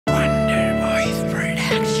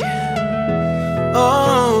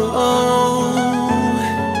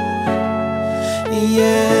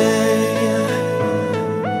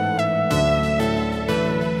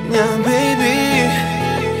Yeah, baby.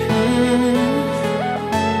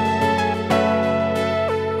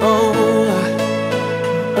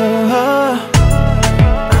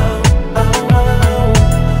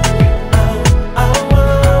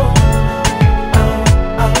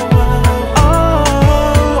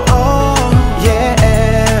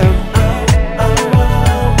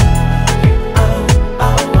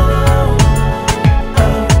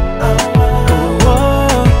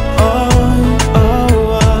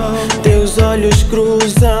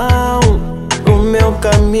 Cruzam o meu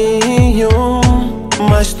caminho,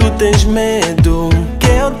 mas tu tens medo que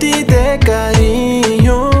eu te dê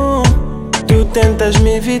carinho. Tu tentas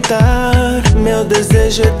me evitar, meu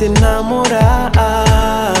desejo é te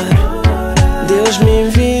namorar. Deus me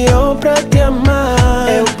enviou pra te amar.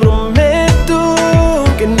 Eu prometo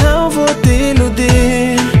que não vou te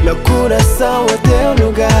iludir. Meu coração é teu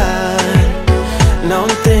lugar. Não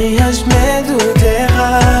tenhas medo de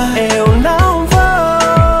errar. Eu não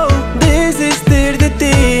vou desistir de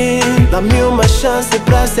ti. Dá-me uma chance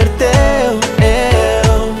pra ser teu.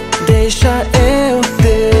 Deixa eu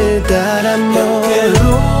te dar amor. Eu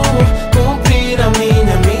quero cumprir a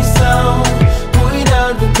minha missão,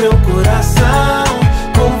 cuidar do teu coração.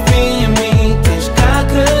 Confia em mim, tens que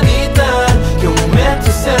acreditar que o momento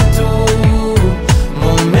certo,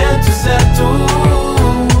 momento certo,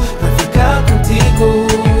 pra ficar contigo.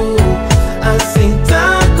 Aceita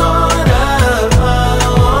agora,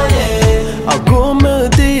 oh yeah. Algo me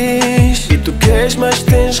diz que tu queres, mas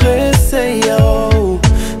tens receio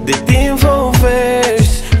de te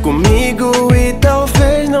envolveres comigo e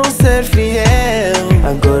talvez não ser fiel.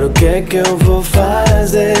 Agora o que é que eu vou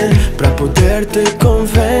fazer pra poder te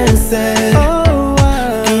convencer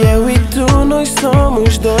que eu e tu, nós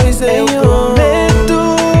somos dois em um? Eu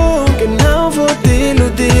prometo que não vou te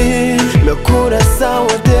iludir. Meu coração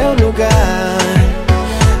é teu lugar.